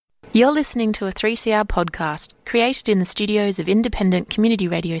You're listening to a 3CR podcast created in the studios of independent community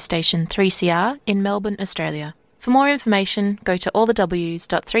radio station 3CR in Melbourne, Australia. For more information, go to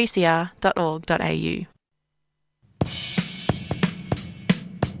allthews.3cr.org.au.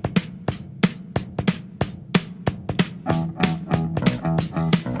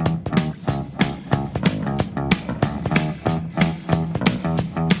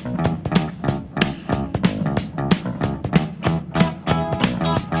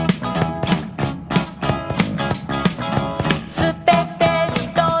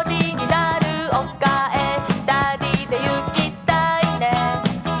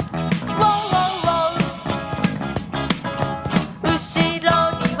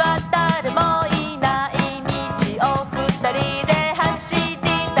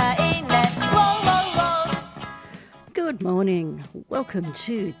 Welcome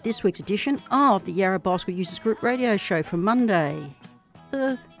to this week's edition of the Yarra Bicycle Users Group radio show for Monday,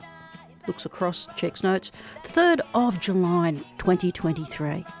 looks across, checks notes, 3rd of July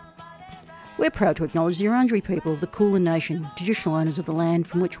 2023. We're proud to acknowledge the Wurundjeri people of the Kulin Nation, traditional owners of the land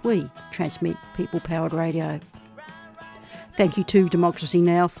from which we transmit people-powered radio. Thank you to Democracy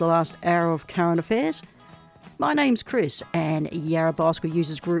Now! For the last hour of current affairs. My name's Chris, and Yarra Bicycle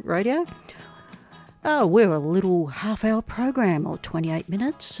Users Group radio. We're a little half-hour program, or 28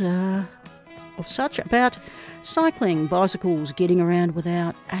 minutes of such, about cycling, bicycles, getting around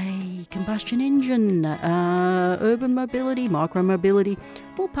without a combustion engine, urban mobility, micro-mobility,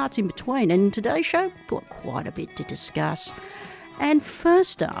 all parts in between. And in today's show, got quite a bit to discuss. And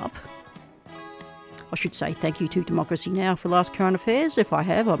first up, I should say thank you to Democracy Now! For last current affairs. If I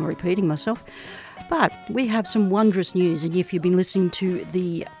have, I'm repeating myself. But we have some wondrous news, and if you've been listening to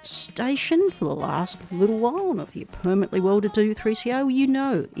the station for the last little while, and if you're permanently welded to 3CR, you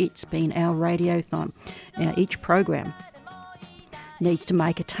know it's been our radiothon. Now, each program needs to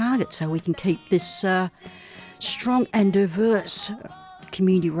make a target so we can keep this strong and diverse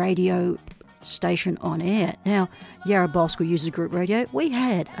community radio station on air. Now, Yarra Bicycle Users Group Radio, we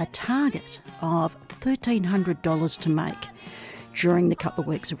had a target of $1,300 to make during the couple of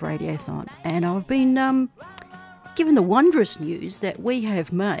weeks of radiothon, and I've been given the wondrous news that we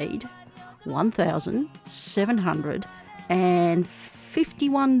have made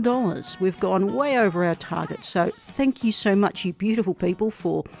 $1,751. We've gone way over our target, so thank you so much, you beautiful people,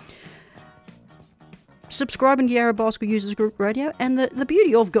 for subscribing to Yarra Bicycle Users Group Radio. And the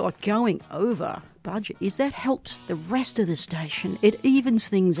beauty of going over budget is that helps the rest of the station. It evens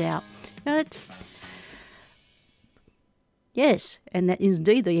things out. Now, yes, and that is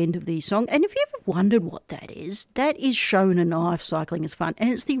indeed the end of the song. And if you ever wondered what that is Shown a Knife, Cycling is Fun.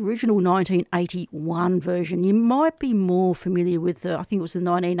 And it's the original 1981 version. You might be more familiar with, I think it was the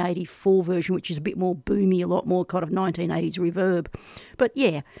 1984 version, which is a bit more boomy, a lot more kind of 1980s reverb. But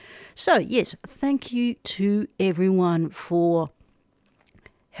yeah, so yes, thank you to everyone for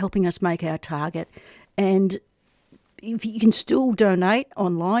helping us make our target. And if you can still donate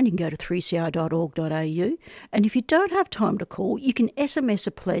online, you can go to 3cr.org.au. And if you don't have time to call, you can SMS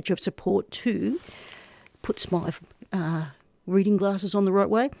a pledge of support to, puts my reading glasses on the right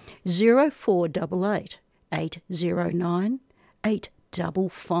way, 0488 809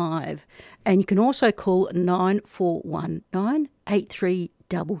 855. And you can also call 9419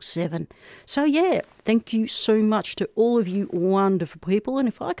 8377. So yeah, thank you so much to all of you wonderful people. And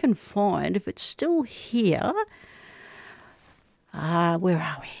if I can find, if it's still here, where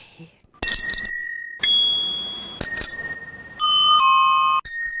are we?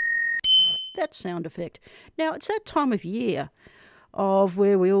 That sound effect. Now, it's that time of year of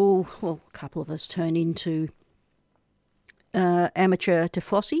where we all, well, a couple of us turn into amateur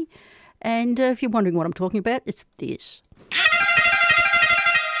tifosi. And if you're wondering what I'm talking about, it's this.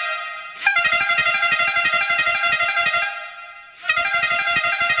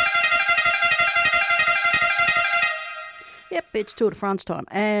 Yep, it's Tour de France time,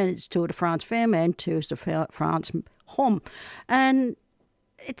 and it's Tour de France Femme and Tour de France Homme. And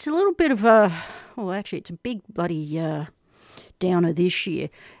it's a little bit of a, well, actually, it's a big bloody downer this year.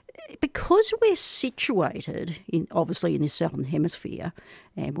 Because we're situated, obviously, in the Southern Hemisphere,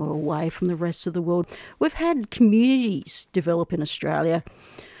 and we're away from the rest of the world, we've had communities develop in Australia,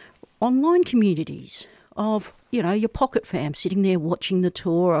 online communities of, you know, your pocket fam sitting there watching the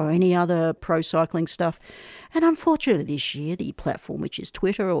tour or any other pro cycling stuff. And unfortunately this year, the platform, which is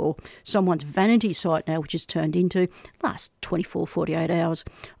Twitter, or someone's vanity site now, which has turned into, last 24, 48 hours,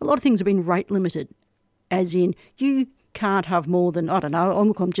 a lot of things have been rate limited, as in you can't have more than, I don't know,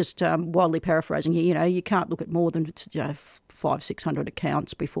 I'm just wildly paraphrasing here, you know, you can't look at more than 500-600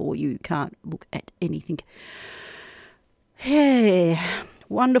 accounts before you can't look at anything. Yeah.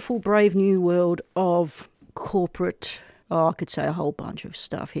 wonderful, brave new world of corporate, I could say a whole bunch of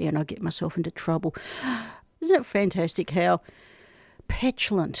stuff here and I get myself into trouble. Isn't it fantastic how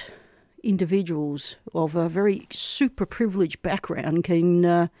petulant individuals of a very super privileged background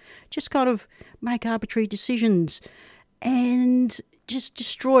can just kind of make arbitrary decisions and just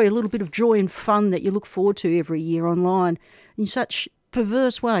destroy a little bit of joy and fun that you look forward to every year online in such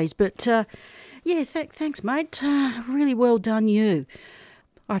perverse ways. But thanks, mate. Really well done, you.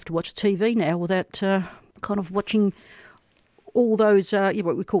 I have to watch TV now without kind of watching all those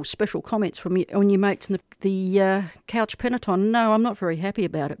what we call special comments from on your mates in the couch peloton. No, I'm not very happy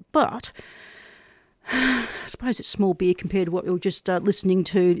about it. But I suppose it's small beer compared to what we were just listening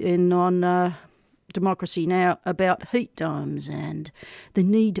to on Democracy Now! About heat domes and the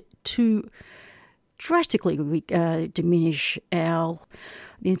need to drastically diminish our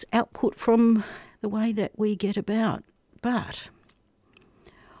output from the way that we get about. But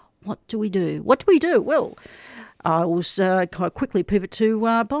what do we do? Well, I was quickly pivot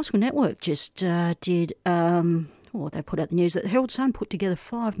to Bicycle Network. Just did, they put out the news that the Herald Sun put together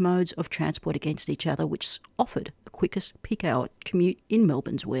 5 modes of transport against each other, which offered the quickest peak hour commute in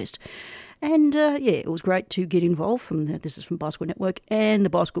Melbourne's west. And it was great to get involved. This is from Bicycle Network, and the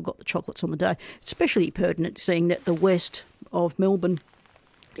bicycle got the chocolates on the day. Especially pertinent seeing that the west of Melbourne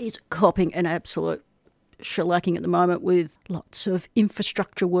is copping an absolute shellacking at the moment with lots of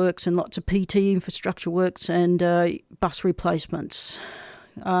infrastructure works and lots of PT infrastructure works and bus replacements.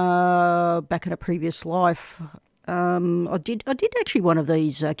 Back in a previous life, I did actually one of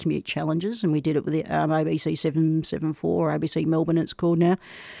these commute challenges, and we did it with the ABC 774, ABC Melbourne it's called now.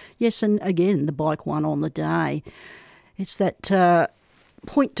 Yes, and again, the bike won on the day. It's that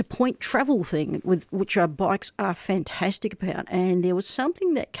point-to-point travel thing, with which our bikes are fantastic about. And there was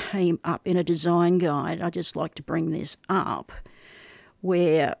something that came up in a design guide, I'd just like to bring this up,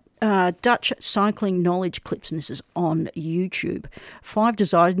 where Dutch cycling knowledge clips, and this is on YouTube, 5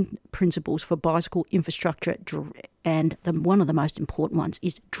 design principles for bicycle infrastructure, and one of the most important ones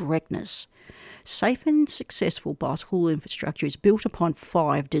is directness. Safe and successful bicycle infrastructure is built upon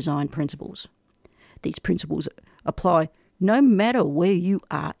 5 design principles. These principles apply no matter where you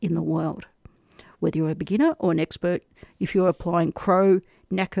are in the world. Whether you're a beginner or an expert, if you're applying CRO,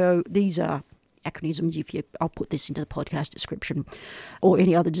 NACO, these are acronyms, I'll put this into the podcast description, or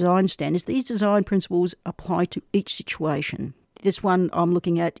any other design standards, these design principles apply to each situation. This one I'm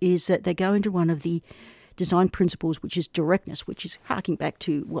looking at is that they go into one of the design principles, which is directness, which is harking back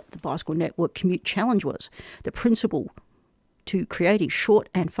to what the Bicycle Network Commute Challenge was. The principle to creating short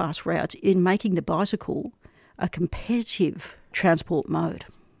and fast routes in making the bicycle a competitive transport mode.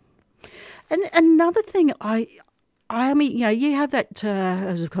 And another thing, I mean, you have that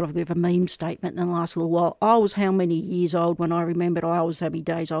as kind of a bit of a meme statement in the last little while. I was how many years old when I remembered I was how many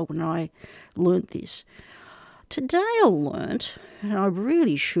days old when I learnt this. Today I learnt, and I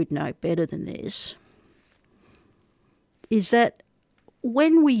really should know better than this, is that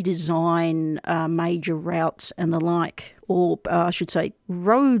when we design major routes and the like, or I should say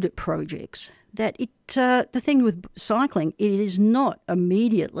road projects, that the thing with cycling, it is not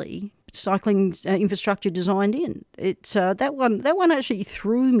immediately cycling infrastructure designed in. It's that one actually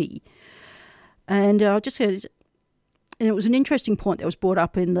threw me, and I just said, and it was an interesting point that was brought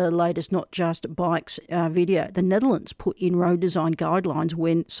up in the latest Not Just Bikes video. The Netherlands put in road design guidelines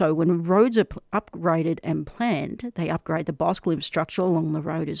when roads are upgraded and planned, they upgrade the bicycle infrastructure along the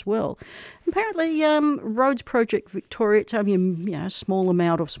road as well. Apparently, Roads Project Victoria, it's only a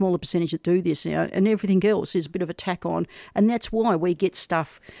smaller percentage that do this, and everything else is a bit of a tack on, and that's why we get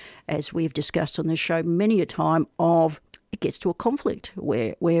stuff, as we've discussed on this show many a time, of it gets to a conflict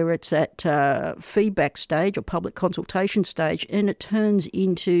where it's at feedback stage or public consultation stage, and it turns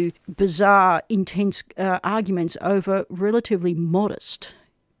into bizarre, intense arguments over relatively modest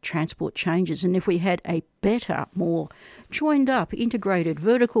transport changes. And if we had a better, more joined up, integrated,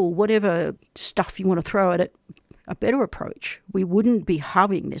 vertical, whatever stuff you want to throw at it, a better approach, we wouldn't be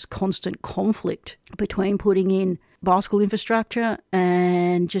having this constant conflict between putting in bicycle infrastructure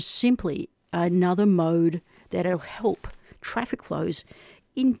and just simply another mode that'll help traffic flows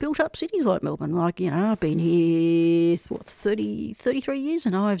in built-up cities like Melbourne. I've been here, 33 years,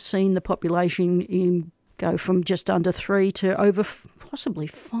 and I've seen the population go from just under 3 to over possibly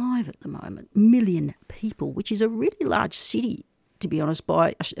 5 at the moment, million people, which is a really large city, to be honest,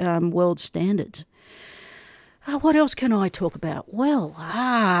 by world standards. What else can I talk about? Well,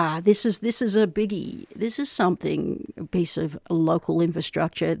 This is a biggie. This is a piece of local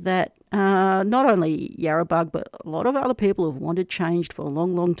infrastructure that not only Yarrabug but a lot of other people have wanted changed for a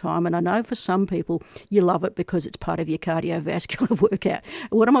long, long time. And I know for some people you love it because it's part of your cardiovascular workout.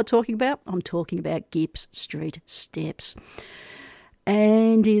 What am I talking about? I'm talking about Gipps Street steps.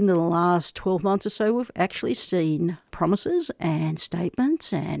 And in the last 12 months or so, we've actually seen promises and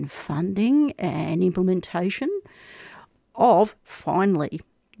statements and funding and implementation of, finally,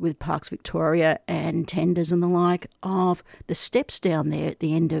 with Parks Victoria and tenders and the like, of the steps down there at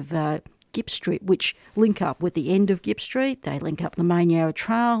the end of Gipps Street, which link up with the end of Gipps Street. They link up the main Yarra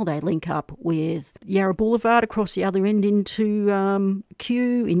Trail. They link up with Yarra Boulevard across the other end into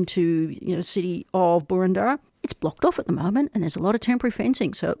Kew, into city of Boroondara. It's blocked off at the moment, and there's a lot of temporary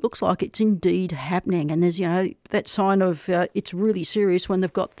fencing, so it looks like it's indeed happening. And there's, that sign of it's really serious when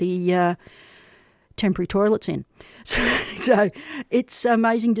they've got the temporary toilets in. So it's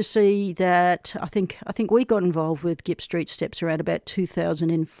amazing to see that. I think we got involved with Gipps Street Steps around about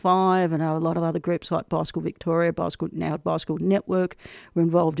 2005. I know a lot of other groups like Bicycle Victoria, Bicycle Network were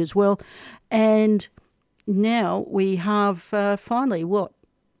involved as well. And now we have finally,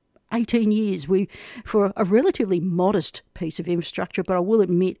 18 years for a relatively modest piece of infrastructure, but I will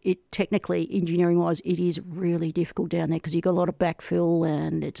admit it technically, engineering-wise, it is really difficult down there because you've got a lot of backfill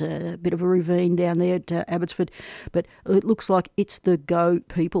and it's a bit of a ravine down there at Abbotsford. But it looks like it's the go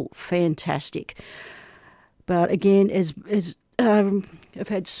people. Fantastic. But again, as I've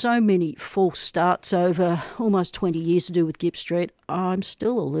had so many false starts over almost 20 years to do with Gipps Street, I'm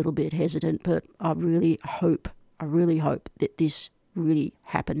still a little bit hesitant, but I really hope that this really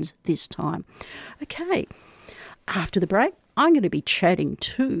happens this time. Okay, after the break, I'm going to be chatting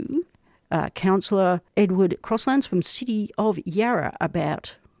to Councillor Edward Crosslands from City of Yarra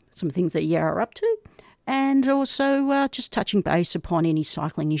about some things that Yarra are up to, and also just touching base upon any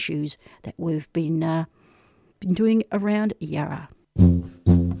cycling issues that we've been doing around Yarra.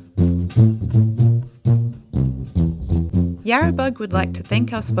 Yarrabug would like to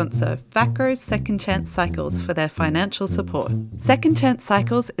thank our sponsor, Vacro's Second Chance Cycles, for their financial support. Second Chance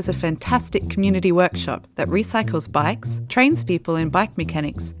Cycles is a fantastic community workshop that recycles bikes, trains people in bike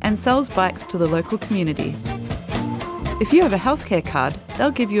mechanics, and sells bikes to the local community. If you have a healthcare card,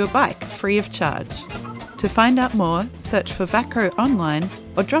 they'll give you a bike free of charge. To find out more, search for Vacro online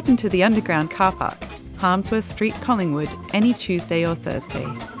or drop into the underground car park, Harmsworth Street, Collingwood, any Tuesday or Thursday.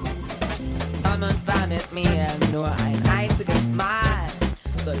 Come and find me and know I'm nice to get smile.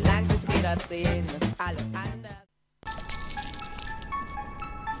 So long as we don't see in the alles anders.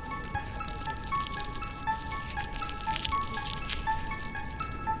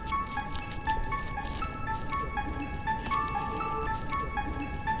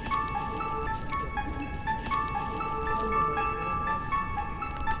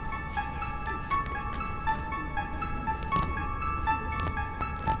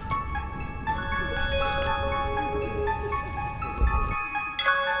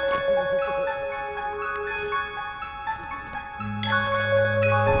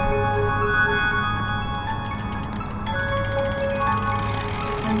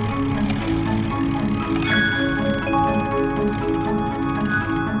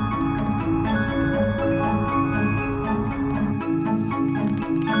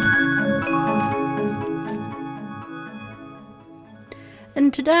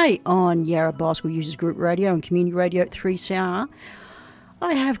 And today on Yarra Bicycle Users Group Radio and Community Radio 3CR,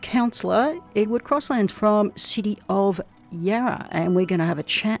 I have Councillor Edward Crosslands from City of Yarra, and we're going to have a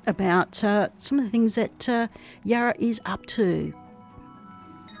chat about some of the things that Yarra is up to.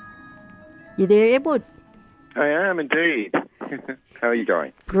 You there, Edward? I am indeed. How are you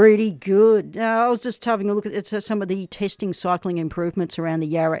going? Pretty good. I was just having a look at some of the testing cycling improvements around the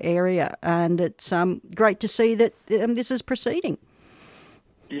Yarra area, and it's great to see that this is proceeding.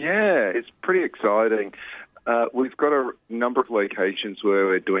 Yeah, it's pretty exciting. We've got a number of locations where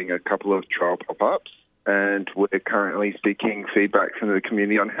we're doing a couple of trial pop-ups, and we're currently seeking feedback from the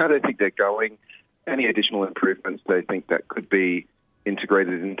community on how they think they're going, any additional improvements they think that could be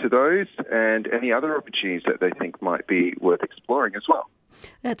integrated into those, and any other opportunities that they think might be worth exploring as well.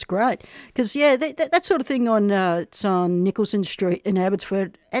 That's great, because that sort of thing it's on Nicholson Street in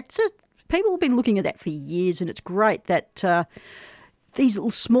Abbotsford. People have been looking at that for years, and it's great that these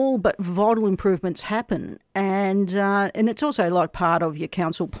little small but vital improvements happen, and it's also like part of your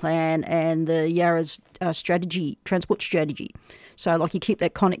council plan and the Yarra's transport strategy. So like you keep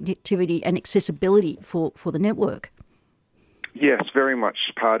that connectivity and accessibility for the network. Yes, very much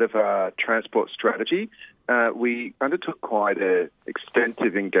part of our transport strategy. We undertook quite an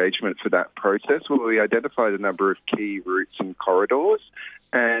extensive engagement for that process where we identified a number of key routes and corridors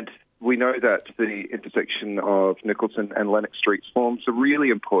And we know that the intersection of Nicholson and Lennox Streets forms a really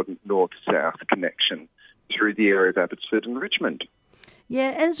important north-south connection through the area of Abbotsford and Richmond. Yeah,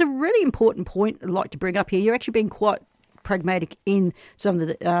 and it's a really important point I'd like to bring up here. You're actually being quite pragmatic in some of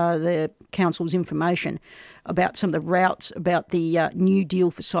the council's information about some of the routes, about the New Deal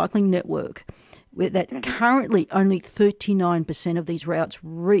for Cycling network, where that currently only 39% of these routes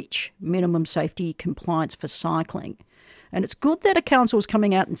reach minimum safety compliance for cycling. And it's good that a council is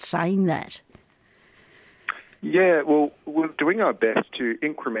coming out and saying that. Yeah, well, we're doing our best to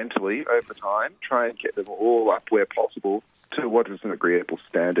incrementally, over time, try and get them all up where possible to what is an agreeable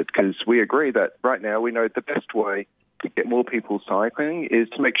standard, because we agree that right now we know the best way to get more people cycling is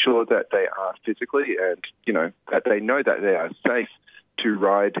to make sure that they are physically and, that they know that they are safe to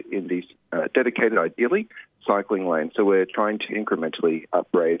ride in these dedicated, ideally, cycling lanes. So we're trying to incrementally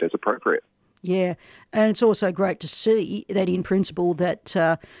upgrade as appropriate. Yeah, and it's also great to see that in principle that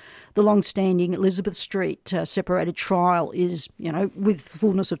the long-standing Elizabeth Street separated trial is, with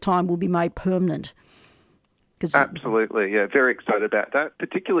fullness of time, will be made permanent. Absolutely, yeah, very excited about that,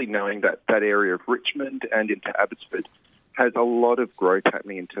 particularly knowing that that area of Richmond and into Abbotsford has a lot of growth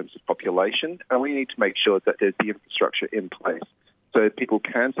happening in terms of population, and we need to make sure that there's the infrastructure in place so people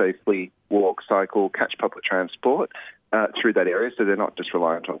can safely walk, cycle, catch public transport through that area, so they're not just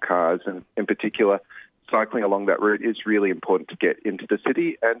reliant on cars. And in particular, cycling along that route is really important to get into the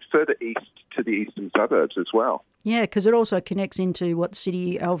city and further east to the eastern suburbs as well. Yeah, because it also connects into what the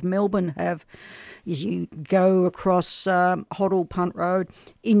city of Melbourne have, is you go across Hoddle Punt Road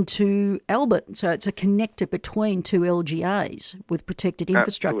into Albert. So it's a connector between two LGAs with protected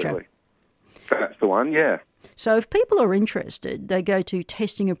infrastructure. Absolutely. That's the one, yeah. So if people are interested, they go to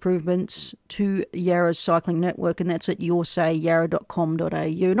testing improvements to Yarra's cycling network, and that's at yoursay.yarra.com.au.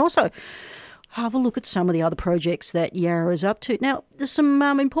 And also have a look at some of the other projects that Yarra is up to. Now, there's some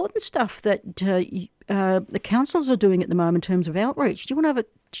important stuff that the councils are doing at the moment in terms of outreach. Do you want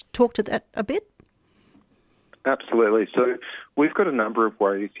to talk to that a bit? Absolutely. So we've got a number of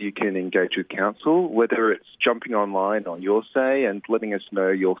ways you can engage with council, whether it's jumping online on Your Say and letting us know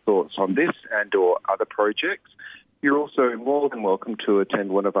your thoughts on this and or other projects. You're also more than welcome to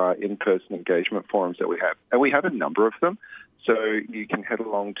attend one of our in-person engagement forums that we have. And we have a number of them, so you can head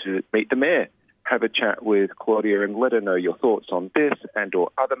along to meet the Mayor, have a chat with Claudia and let her know your thoughts on this and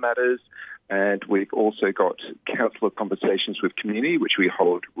or other matters. And we've also got councillor conversations with community, which we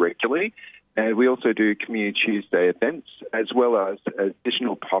hold regularly. And we also do Community Tuesday events, as well as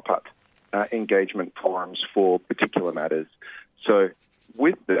additional pop-up engagement forums for particular matters. So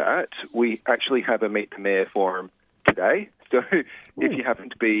with that, we actually have a Meet the Mayor forum today. So if you happen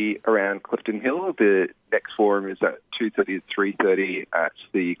to be around Clifton Hill, the next forum is at 2:30 to 3:30 at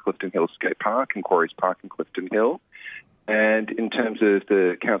the Clifton Hill Skate Park and Quarries Park in Clifton Hill. And in terms of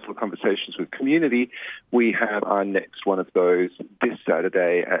the council conversations with community, we have our next one of those this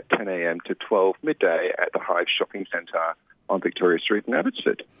Saturday at 10 a.m. to 12 midday at the Hive Shopping Centre on Victoria Street in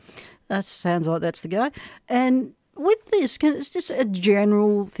Abbotsford. That sounds like that's the go. And with this, is this a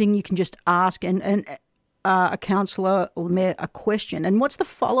general thing you can just ask and a councillor or the mayor a question? And what's the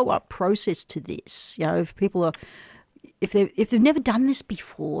follow-up process to this? If people are, if they've never done this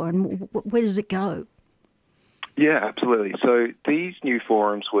before, and where does it go? Yeah, absolutely. So these new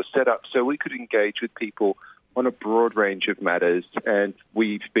forums were set up so we could engage with people on a broad range of matters, and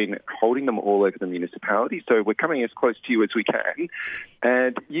we've been holding them all over the municipality. So we're coming as close to you as we can,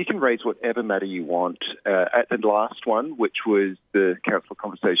 and you can raise whatever matter you want. At the last one, which was the Council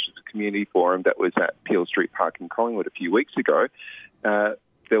Conversations Community Forum that was at Peel Street Park in Collingwood a few weeks ago,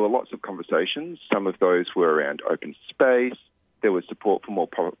 there were lots of conversations. Some of those were around open space. There was support for more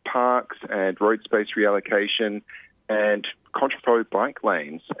public parks and road space reallocation and control bike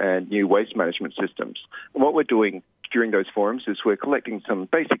lanes and new waste management systems. And what we're doing during those forums is we're collecting some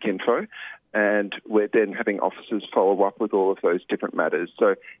basic info, and we're then having officers follow up with all of those different matters.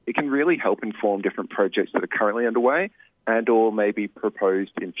 So it can really help inform different projects that are currently underway and or maybe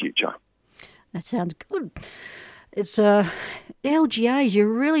proposed in future. That sounds good. It's the LGAs,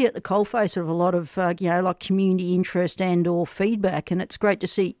 you're really at the coalface of a lot of, like community interest and or feedback, and it's great to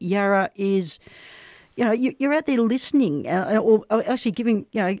see Yarra is, you're out there listening or actually giving,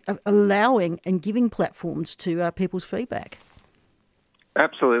 allowing and giving platforms to people's feedback.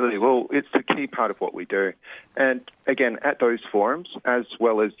 Absolutely. Well, it's a key part of what we do. And again, at those forums, as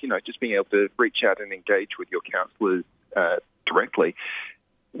well as, just being able to reach out and engage with your councillors directly,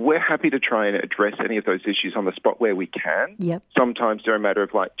 we're happy to try and address any of those issues on the spot where we can. Yep. Sometimes they're a matter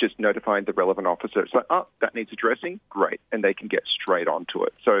of just notifying the relevant officer. It's that needs addressing, great, and they can get straight onto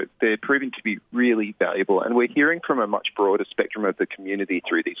it. So they're proving to be really valuable, and we're hearing from a much broader spectrum of the community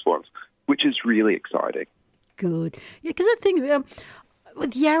through these forums, which is really exciting. Good. Yeah, because I think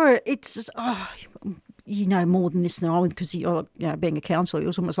with Yarra, it's just, you know more than this than I would, because you're, being a councillor,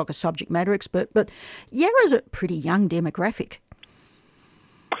 you're almost like a subject matter expert. But Yarra's a pretty young demographic.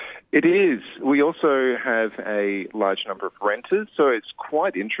 It is. We also have a large number of renters, so it's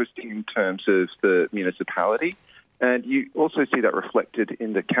quite interesting in terms of the municipality. And you also see that reflected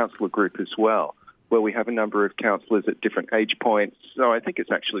in the councillor group as well, where we have a number of councillors at different age points. So I think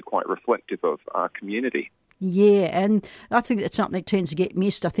it's actually quite reflective of our community. Yeah, and I think that's something that tends to get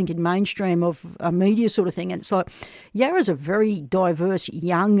missed, I think, in mainstream of media sort of thing. And it's like Yarra's a very diverse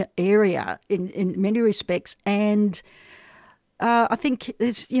young area in many respects, and I think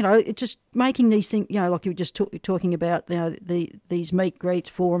it's, it's just making these things, like you were just talking about, these meet,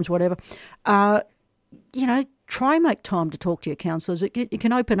 greets, forums, whatever, try and make time to talk to your councillors. It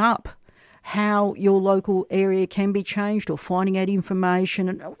can open up how your local area can be changed, or finding out information,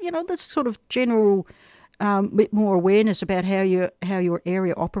 and, this sort of general bit more awareness about how your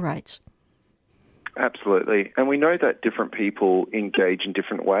area operates. Absolutely. And we know that different people engage in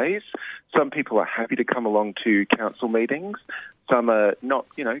different ways. Some people are happy to come along to council meetings. Some are not,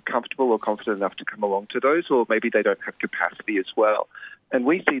 comfortable or confident enough to come along to those, or maybe they don't have capacity as well. And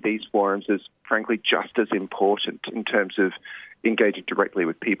we see these forums as, frankly, just as important in terms of engaging directly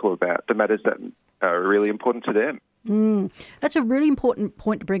with people about the matters that are really important to them. That's a really important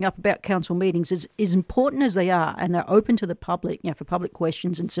point to bring up about council meetings. As important as they are, and they're open to the public, for public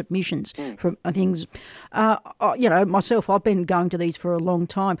questions and submissions from things. Myself, I've been going to these for a long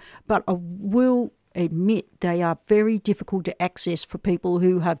time, but I will admit they are very difficult to access for people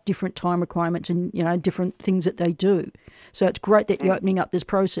who have different time requirements and different things that they do. So it's great that you're opening up this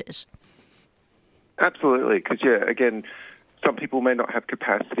process. Absolutely, because again, some people may not have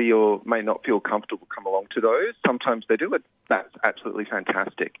capacity or may not feel comfortable to come along to those. Sometimes they do it. That's absolutely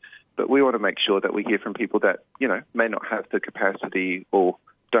fantastic. But we want to make sure that we hear from people that, may not have the capacity or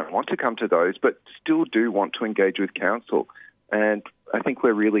don't want to come to those, but still do want to engage with council. And I think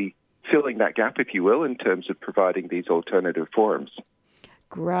we're really filling that gap, if you will, in terms of providing these alternative forums.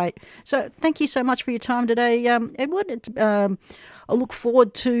 Great. So thank you so much for your time today, Edward. I look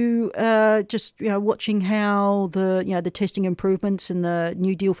forward to watching how the testing improvements and the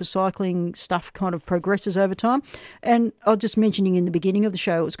new deal for cycling stuff kind of progresses over time. And I was just mentioning in the beginning of the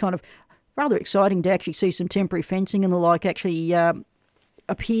show, it was kind of rather exciting to actually see some temporary fencing and the like actually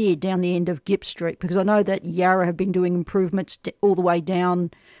appear down the end of Gipps Street, because I know that Yarra have been doing improvements all the way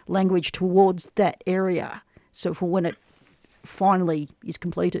down Language towards that area. So for when it finally is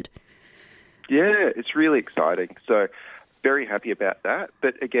completed. Yeah, it's really exciting. So very happy about that.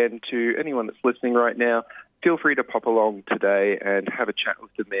 But again, to anyone that's listening right now, feel free to pop along today and have a chat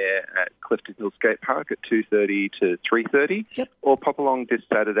with the Mayor at Clifton Hill Skate Park at 2:30 to 3:30. Yep. Or pop along this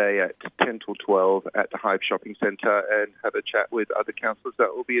Saturday at 10 till 12 at the Hive Shopping Centre and have a chat with other councillors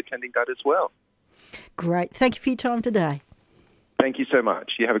that will be attending that as well. Great. Thank you for your time today. Thank you so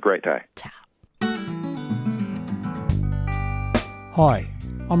much. You have a great day. Ta. Hi,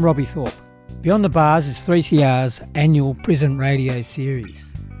 I'm Robbie Thorpe. Beyond the Bars is 3CR's annual prison radio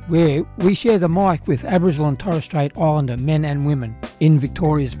series, where we share the mic with Aboriginal and Torres Strait Islander men and women in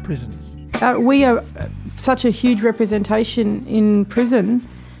Victoria's prisons. We are such a huge representation in prison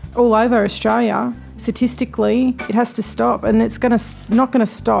all over Australia. Statistically, it has to stop, and it's not going to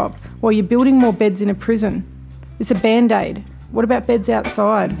stop while you're building more beds in a prison. It's a Band-Aid. What about beds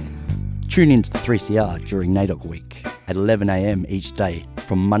outside? Tune in to 3CR during NAIDOC week at 11 a.m. each day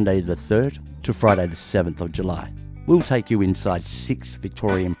from Monday the 3rd to Friday the 7th of July. We'll take you inside 6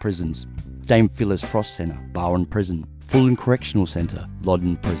 Victorian prisons: Dame Phyllis Frost Centre, Barwon Prison, Fulham Correctional Centre,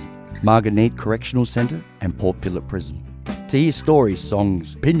 Loddon Prison, Marganeed Correctional Centre and Port Phillip Prison. To hear stories,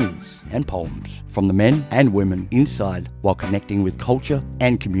 songs, opinions and poems from the men and women inside while connecting with culture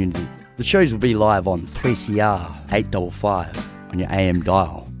and community. The shows will be live on 3CR 855 on your AM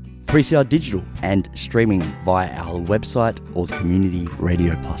dial, 3CR Digital, and streaming via our website or the Community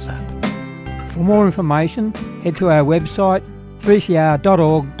Radio Plus app. For more information, head to our website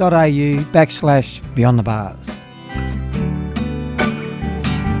 3cr.org.au/Beyond the Bars.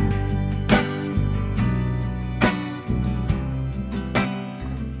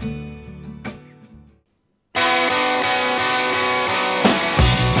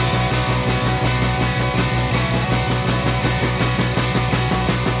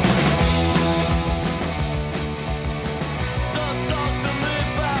 Don't talk to me,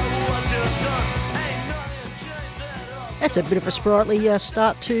 That's a bit of a sprightly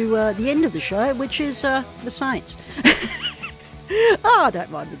start to the end of the show, which is the Saints. Oh,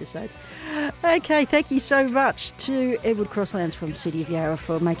 don't mind me, the Saints. Okay, thank you so much to Edward Crosslands from City of Yarra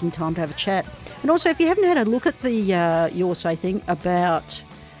for making time to have a chat. And also, if you haven't had a look at the Your Say thing about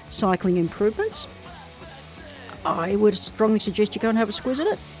cycling improvements, I would strongly suggest you go and have a squiz at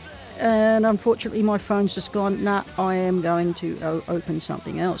it. And unfortunately, my phone's just gone, nah, I am going to open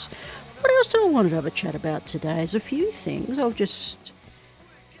something else. What else do I want to have a chat about today? There's a few things. I'll just...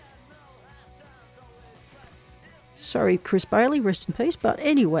 Sorry, Chris Bailey, rest in peace. But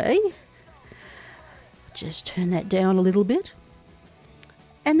anyway, just turn that down a little bit.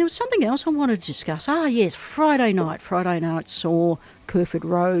 And there was something else I wanted to discuss. Ah, yes, Friday night. Friday night saw Kerford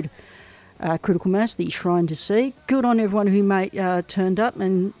Road critical mass, the Shrine to See. Good on everyone who turned up.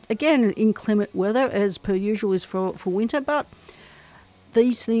 And again, inclement weather, as per usual, is for winter. But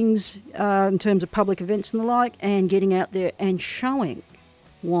these things, in terms of public events and the like, and getting out there and showing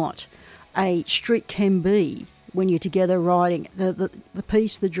what a street can be when you're together riding, the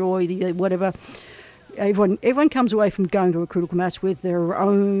peace, the joy, the whatever. Everyone comes away from going to a critical mass with their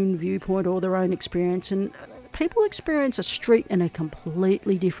own viewpoint or their own experience, and people experience a street in a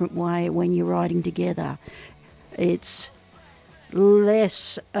completely different way when you're riding together. It's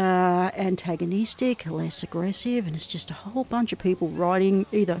less antagonistic, less aggressive, and it's just a whole bunch of people riding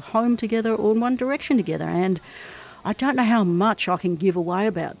either home together or in one direction together. And I don't know how much I can give away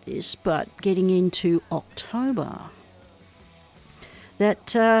about this, but getting into October,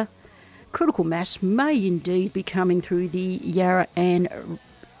 that critical mass may indeed be coming through the Yarra and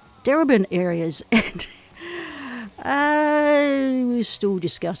Darebin areas. And we're still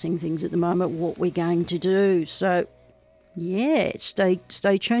discussing things at the moment, what we're going to do. So yeah, stay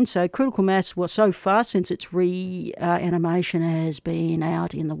tuned. So critical mass, well, so far since its reanimation has been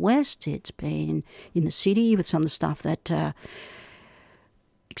out in the west, it's been in the city with some of the stuff that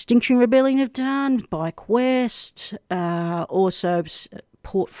Extinction Rebellion have done, Bike West, also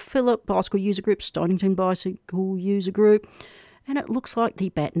Port Phillip Bicycle User Group, Stonington Bicycle User Group, and it looks like the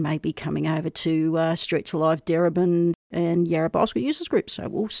baton may be coming over to Streets Alive, Darebin and Yarra Bicycle Users Group. So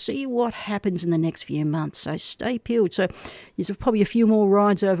we'll see what happens in the next few months. So stay peeled. So there's probably a few more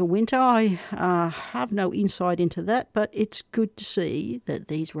rides over winter. I have no insight into that, but it's good to see that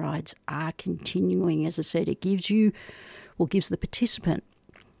these rides are continuing. As I said, it gives the participant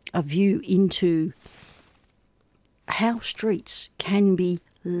a view into how streets can be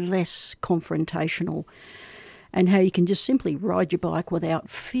less confrontational, and how you can just simply ride your bike without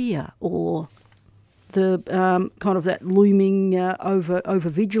fear or the kind of that looming over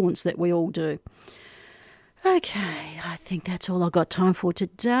vigilance that we all do. Okay, I think that's all I've got time for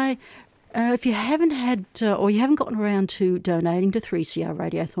today. If you haven't had or you haven't gotten around to donating to 3CR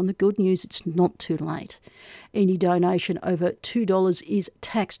Radiothon, the good news, it's not too late. Any donation over $2 is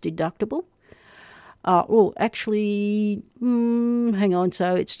tax deductible. Well, actually, hang on.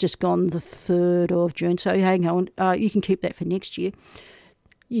 So it's just gone the 3rd of June. So hang on. You can keep that for next year.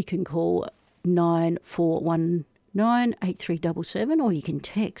 You can call 9419 8377, or you can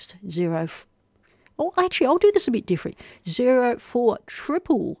text 0. Oh, actually, I'll do this a bit different.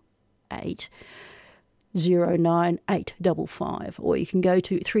 04888 09855, or you can go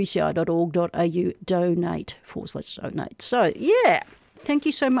to 3cr.org.au donate/donate. So yeah. Thank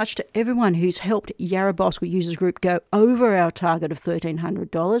you so much to everyone who's helped Yarra Bicycle Users Group go over our target of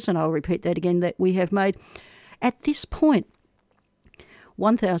 $1,300. And I'll repeat that again, that we have made, at this point,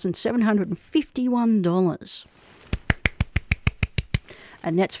 $1,751.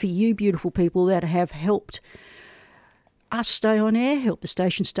 And that's for you beautiful people that have helped us stay on air, helped the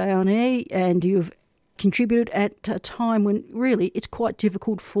station stay on air, and you've contributed at a time when really it's quite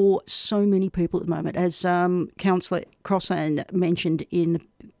difficult for so many people at the moment, as Councillor Crosslands mentioned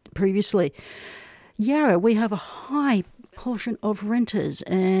previously. Yarra, we have a high portion of renters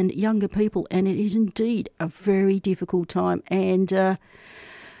and younger people, and it is indeed a very difficult time. And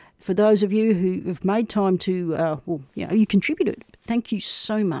for those of you who have made time to, you contributed. Thank you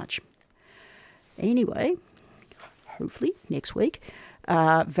so much. Anyway, hopefully next week,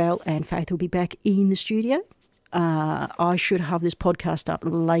 Val and Faith will be back in the studio. I should have this podcast up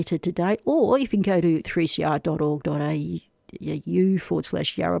later today, or if you can go to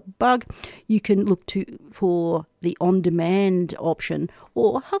 3cr.org.au/Yarra-Bug, you can look for the on-demand option,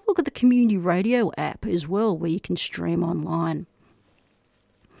 or have a look at the community radio app as well, where you can stream online.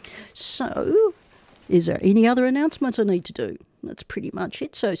 So, is there any other announcements I need to do? That's pretty much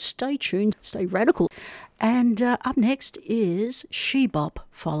it. So stay tuned, stay radical. And up next is She Bop,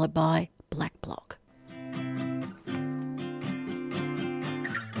 followed by Black Bloc.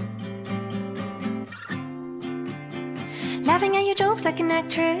 laughing at your jokes like an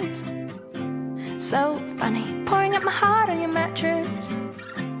actress. So funny, pouring up my heart on your mattress.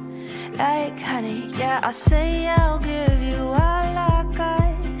 Like honey, yeah, I say I'll give you all I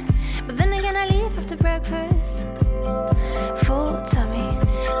got, but then again I leave after breakfast. Full tummy,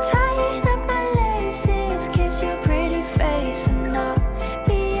 tying up my laces, kiss your pretty face and I'll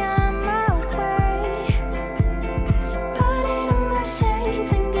be on my way. Putting on my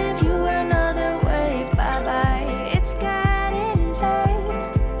shades and give you another wave. Bye bye, it's getting late.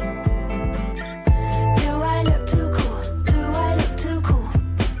 Do I look too cool? Do I look too cool?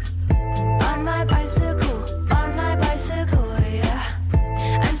 On my bicycle, yeah.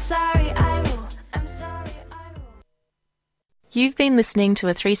 I'm sorry, I rule. I'm sorry, I rule. You've been listening to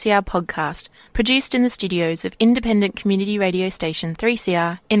a 3CR podcast produced in the studios of independent community radio station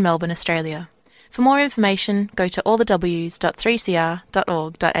 3CR in Melbourne, Australia. For more information, go to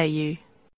allthews.3cr.org.au.